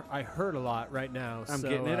 I heard a lot right now. I'm so,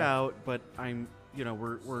 getting it out, but I'm,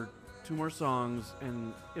 we're 2 more songs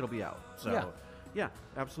and it'll be out. So yeah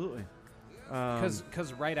absolutely.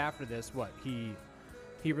 Because right after this, he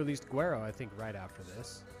released Guero, I think, right after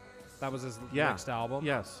this. That was his next album.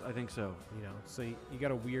 Yes, I think so. So you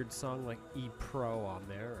got a weird song like E Pro on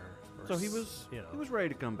there. Or So he was he was ready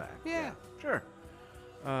to come back. Yeah. Sure.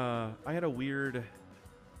 I had a weird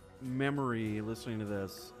memory listening to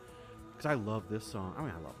this because I love this song. I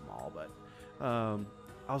mean, I love them all, but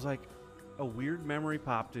I was like, a weird memory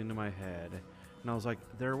popped into my head, and I was like,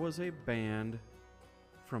 there was a band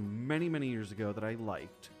from many, many years ago that I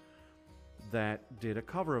liked that did a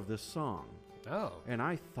cover of this song. Oh. And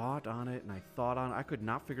I thought on it, and I could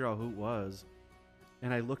not figure out who it was.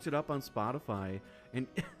 And I looked it up on Spotify, and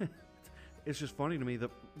it's just funny to me that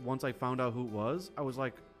once I found out who it was, I was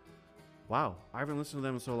like, wow, I haven't listened to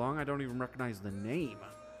them in so long, I don't even recognize the name.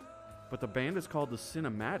 But the band is called the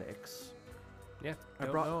Cinematics. Yeah. I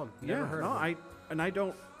Don't brought know 'em. Never heard of 'em. I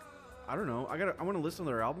don't know. I want to listen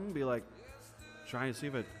to their album and be like, trying to see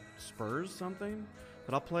if it spurs something.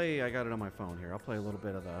 But I got it on my phone here. I'll play a little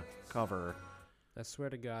bit of the cover. I swear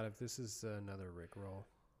to God, if this is another Rickroll.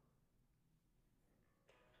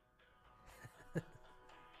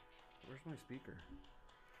 Where's my speaker?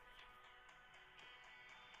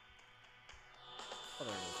 Oh,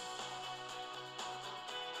 there it is.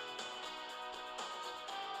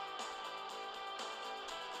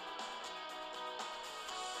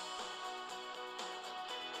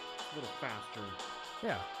 A little faster.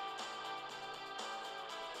 Yeah.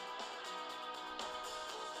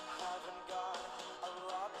 Haven't got a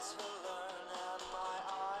lot to learn, and my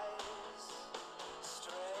eyes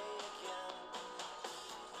stray again.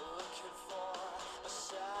 Looking for a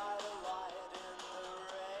satellite in the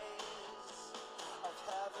rays of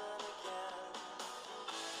heaven again.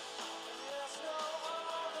 There's no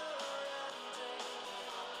other ending.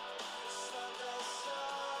 Sunday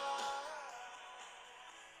sun.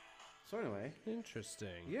 So anyway,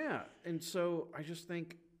 Interesting. yeah, and so I just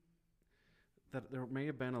think that there may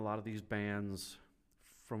have been a lot of these bands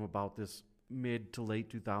from about this mid to late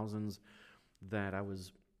 2000s that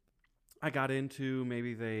I got into.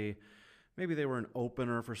 Maybe they were an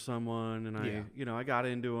opener for someone, and I got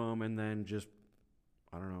into them, and then just,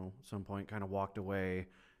 I don't know, at some point kind of walked away.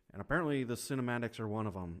 And apparently the Cinematics are one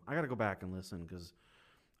of them. I got to go back and listen because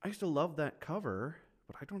I used to love that cover,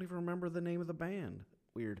 but I don't even remember the name of the band.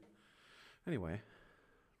 Weird. Anyway.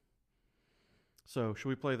 So, should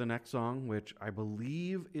we play the next song, which I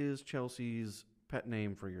believe is Chelsea's pet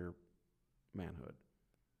name for your manhood?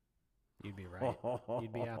 You'd be right.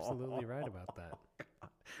 You'd be absolutely right about that.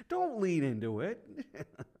 Don't lean into it.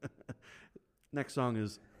 Next song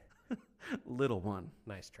is Little One.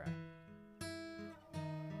 Nice try.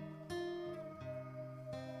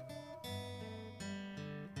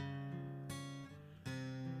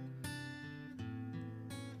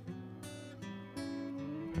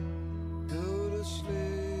 Go to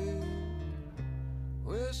sleep.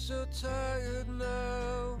 We're so tired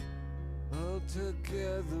now, all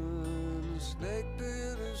together in a snake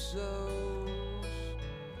pit of souls.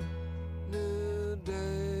 New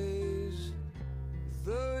days,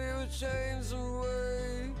 throw your chains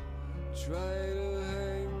away. Try to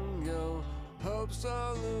hang your hopes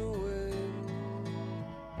on the wind.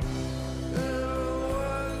 Little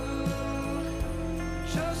one,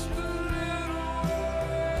 just a little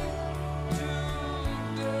way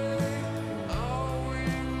today. All we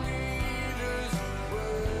need is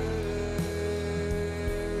wait.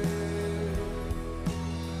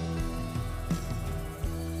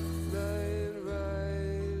 Night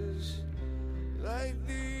rise like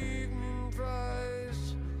the evening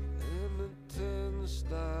prize. In the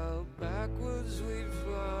turnstile backwards we'd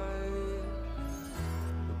fly.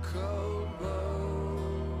 The cold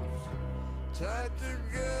bones tied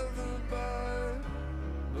together by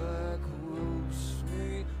black ropes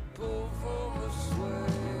we pull from a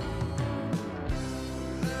sway.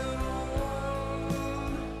 Little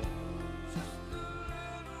one, just a little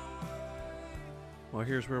way. Well,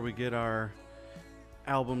 here's where we get our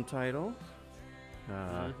album title.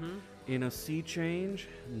 In a sea change,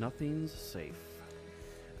 nothing's safe.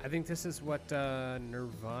 I think this is what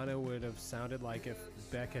Nirvana would have sounded like if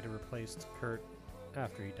Beck had replaced Kurt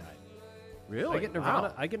after he died. Really? I get Nirvana.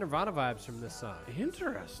 Wow. I get Nirvana vibes from this song.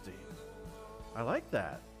 Interesting. I like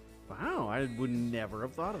that. Wow, I would never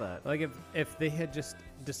have thought of that. Like if they had just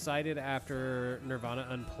decided after Nirvana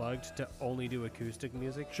Unplugged to only do acoustic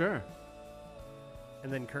music, Sure.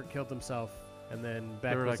 and then Kurt killed himself, and then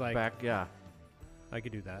Beck They were was like, back, yeah. I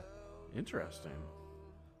could do that. Interesting.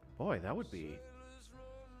 Boy, that would be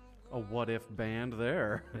a what-if band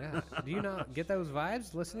there. Yeah. Do you not get those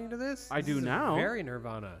vibes listening to this? I This do is now. Very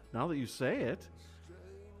Nirvana. Now that you say it,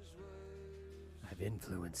 I've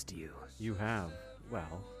influenced you. you have.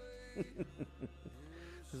 Well,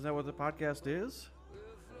 isn't that what the podcast is?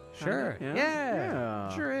 Sure. Yeah. Yeah.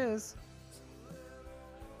 Yeah. Sure is.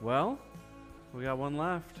 Well, we got one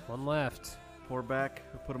left. One left. Poor Beck.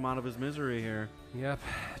 Put him out of his misery here. Yep.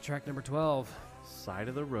 Track number 12. Side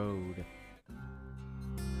of the road.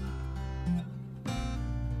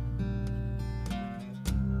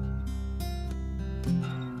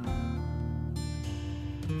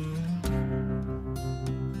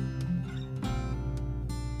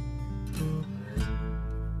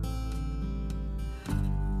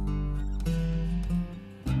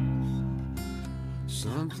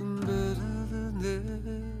 Something better than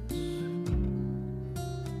this.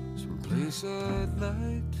 Someplace I'd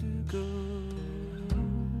like to go.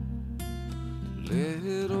 To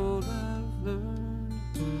let all I've learned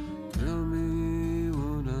tell me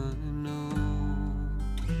what I know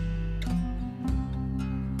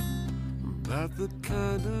about the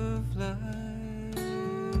kind of life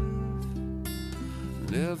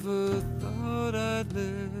never thought I'd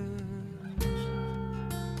live.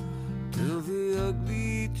 Till the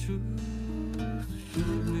ugly truth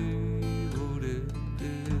showed me what it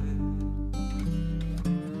did.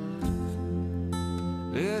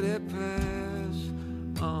 Let it pass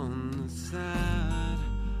on the side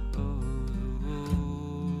of the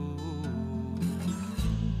road.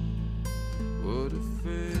 What a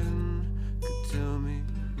friend could tell me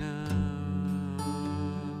now.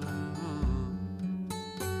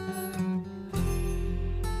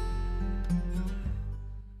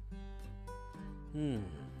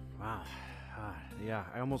 Wow. Yeah,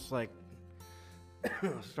 I almost like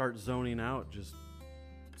start zoning out just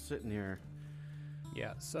sitting here.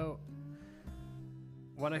 Yeah, so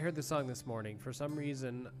when I heard the song this morning, for some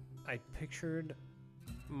reason, I pictured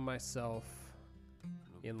myself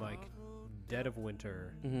in like dead of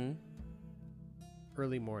winter,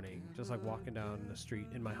 early morning, just like walking down the street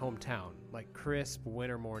in my hometown, like crisp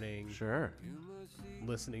winter morning, Sure.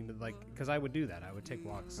 listening to like, because I would do that. I would take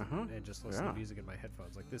walks Uh-huh. and just listen Yeah. to music in my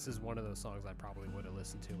headphones. Like this is one of those songs I probably would have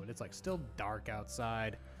listened to, and it's like still dark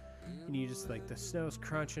outside, and you just like the snow's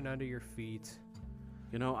crunching under your feet.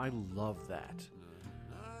 You know, I love that.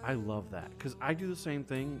 I love that because I do the same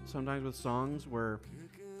thing sometimes with songs where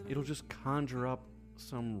it'll just conjure up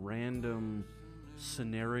some random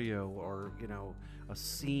scenario or, you know, a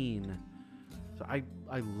scene. So I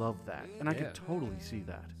love that. And I could totally see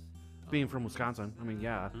that. Being from Wisconsin, I mean,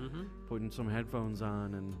 yeah, putting some headphones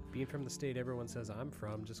on and... Being from the state everyone says I'm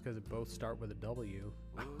from, just because it both start with a W.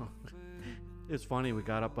 It's funny, we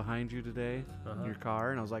got up behind you today in your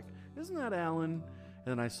car, and I was like, isn't that Alan? And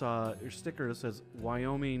then I saw your sticker that says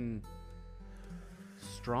Wyoming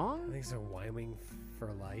Strong? I think it's a Wyoming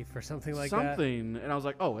for life or something like something. And I was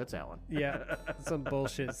like, oh, it's Alan. Yeah, some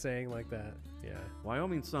bullshit saying like that. Yeah.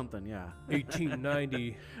 Wyoming something, yeah.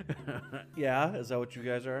 1890. Yeah, is that what you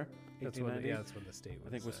guys are? That's when the state was. I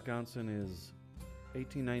think Wisconsin is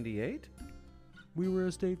 1898? We were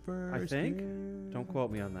a state first. I think. Don't quote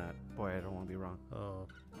me on that. Boy, I don't want to be wrong. Oh.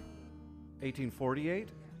 1848?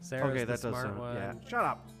 Sarah's okay, the that does smart sound. one. Yeah. Shut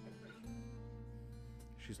up.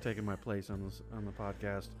 She's taking my place on the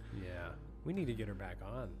podcast. Yeah. We need to get her back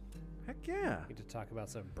on. Heck yeah. We need to talk about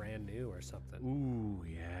something brand new or something. Ooh,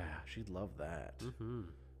 yeah. She'd love that. Mm-hmm.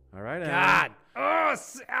 All right, God! Oh,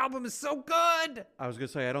 this album is so good! I was going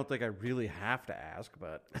to say, I don't think I really have to ask,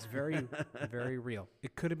 but... It's very, very real.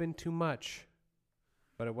 It could have been too much,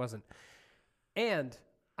 but it wasn't. And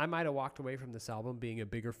I might have walked away from this album being a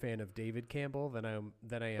bigger fan of David Campbell than I am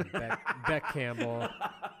Beck Campbell.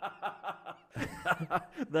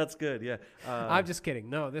 That's good, yeah. I'm just kidding.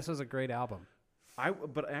 No, this was a great album.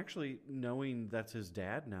 But actually, knowing that's his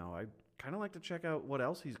dad now, I kind of like to check out what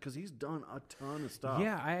else because he's done a ton of stuff.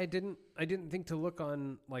 Yeah, I didn't think to look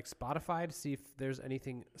on like Spotify to see if there's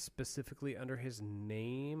anything specifically under his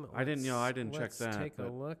name. I didn't check that. Let's take a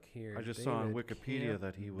look here. I just saw on Wikipedia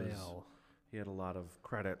that he Campbell. He had a lot of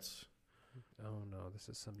credits. Oh no, this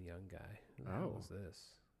is some young guy. Who the hell is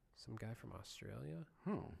this? Some guy from Australia?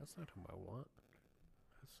 That's not who I want.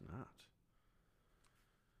 That's not.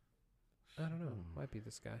 I don't know. Might be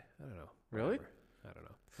this guy. I don't know. Really? Whatever. I don't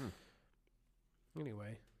know.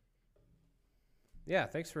 Anyway. Yeah,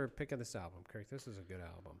 thanks for picking this album, Kirk. This is a good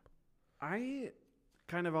album. I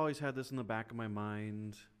kind of always had this in the back of my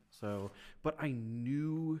mind. But I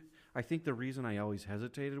think the reason I always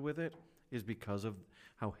hesitated with it is because of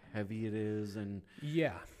how heavy it is. And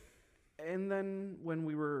then when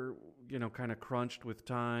we were, kind of crunched with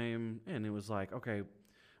time and it was like, okay,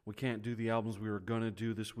 we can't do the albums we were going to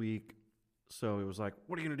do this week. So it was like,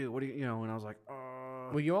 what are you going to do? And I was like,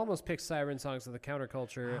 Well, you almost picked Siren Songs of the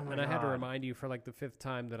Counterculture, Oh and I had to remind you for like the 5th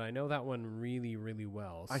time that I know that one really, really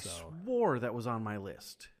well. I swore that was on my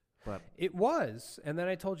list, but it was, and then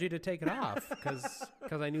I told you to take it off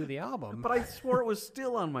because I knew the album. But I swore it was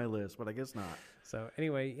still on my list, but I guess not. So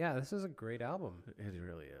anyway, yeah, this is a great album. It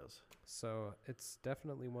really is. So it's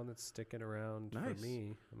definitely one that's sticking around for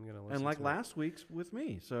me. I'm gonna listen. And like to last week's with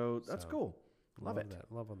me, so that's cool. Love it.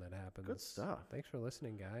 Love when that happens. Good stuff. Thanks for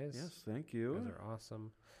listening, guys. Yes, thank you. You guys are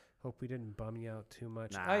awesome. Hope we didn't bum you out too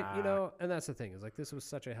much. Nah. And that's the thing is like this was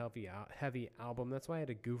such a heavy album. That's why I had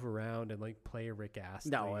to goof around and like play Rick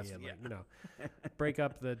Astley and break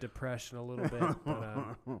up the depression a little bit.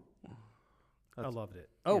 But I loved it.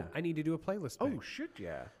 Oh, I need to do a playlist. Oh shit,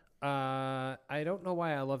 yeah. I don't know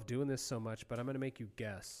why I love doing this so much, but I'm gonna make you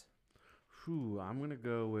guess. I'm gonna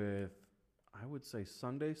go with, I would say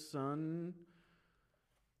Sunday Sun.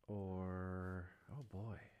 Or, oh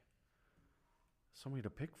boy, somebody to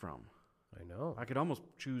pick from. I know. I could almost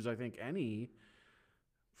choose, I think, any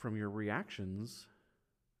from your reactions.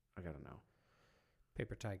 I gotta know.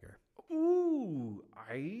 Paper Tiger. Ooh,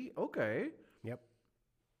 okay. Yep.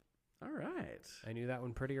 All right. I knew that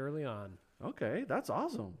one pretty early on. Okay, that's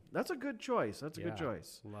awesome. That's a good choice. That's a good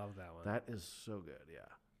choice. Love that one. That is so good, yeah.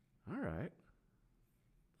 All right.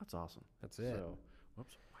 That's awesome. That's it. So,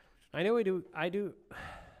 whoops. I know I do.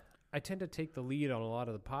 I tend to take the lead on a lot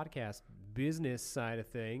of the podcast business side of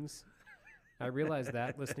things. I realize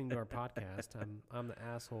that listening to our podcast, I'm the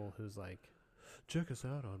asshole who's like, check us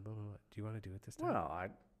out on blah, blah, blah. Do you want to do it this time?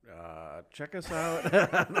 Well, check us out.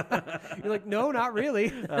 You're like, no, not really.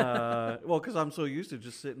 Because I'm so used to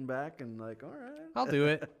just sitting back and like, all right. I'll do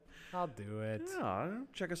it. Yeah,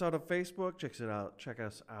 check us out on Facebook. Check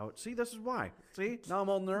us out. See, this is why. See, now I'm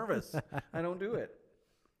all nervous. I don't do it.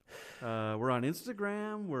 We're on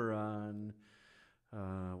Instagram. We're on.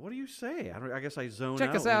 What do you say? I guess I zone out.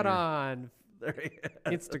 Check us out on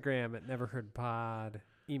Instagram at Never Heard Pod.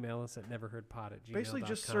 Email us at neverheardpod@gmail.com. Basically,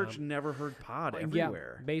 just search Never Heard Pod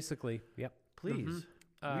everywhere. Yeah, basically. Yep. Please.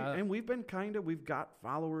 And we've been we've got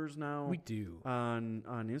followers now. We do on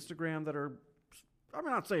Instagram that are. I'm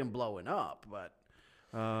not saying blowing up, but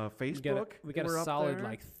Facebook. We got a solid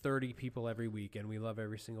like 30 people every week, and we love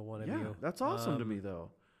every single one of you. That's awesome to me, though.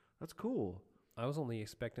 That's cool. I was only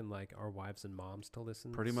expecting like our wives and moms to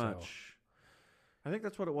listen. Pretty so- much. I think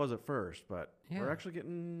that's what it was at first, but Yeah. we're actually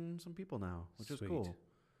getting some people now, which is Sweet. cool.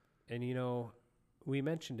 And we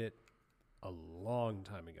mentioned it a long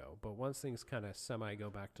time ago, but once things kind of semi go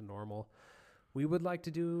back to normal, we would like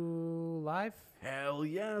to do live. Hell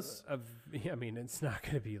yes. I mean, it's not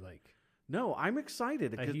going to be like No, I'm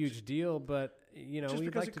excited. a 'cause huge deal, but just we'd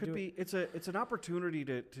because like it to could do be, it's an opportunity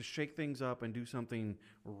to shake things up and do something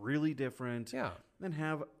really different. Yeah. And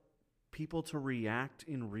have people to react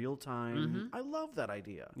in real time. I love that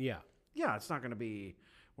idea. Yeah. Yeah, it's not going to be,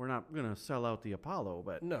 we're not going to sell out the Apollo,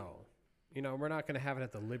 but No. We're not going to have it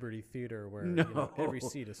at the Liberty Theater where no. every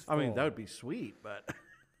seat is full. I mean, that would be sweet, but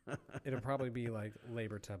It'll probably be like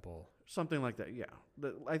Labor Temple. something like that. Yeah.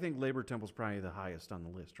 I think Labor Temple's probably the highest on the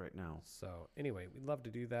list right now. So anyway, we'd love to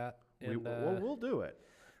do that. And We'll do it.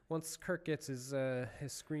 once Kirk gets his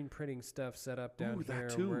screen printing stuff set up down Ooh, that here,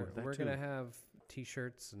 too, we're gonna have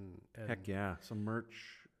T-shirts and Heck yeah. Some merch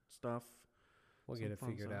stuff. we'll some get it fun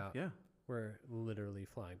figured stuff. out. Yeah. We're literally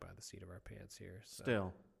flying by the seat of our pants here. So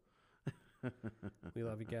Still. we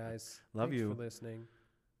love you guys. Love Thanks you. for listening.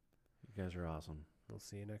 You guys are awesome. We'll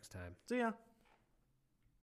see you next time. See ya.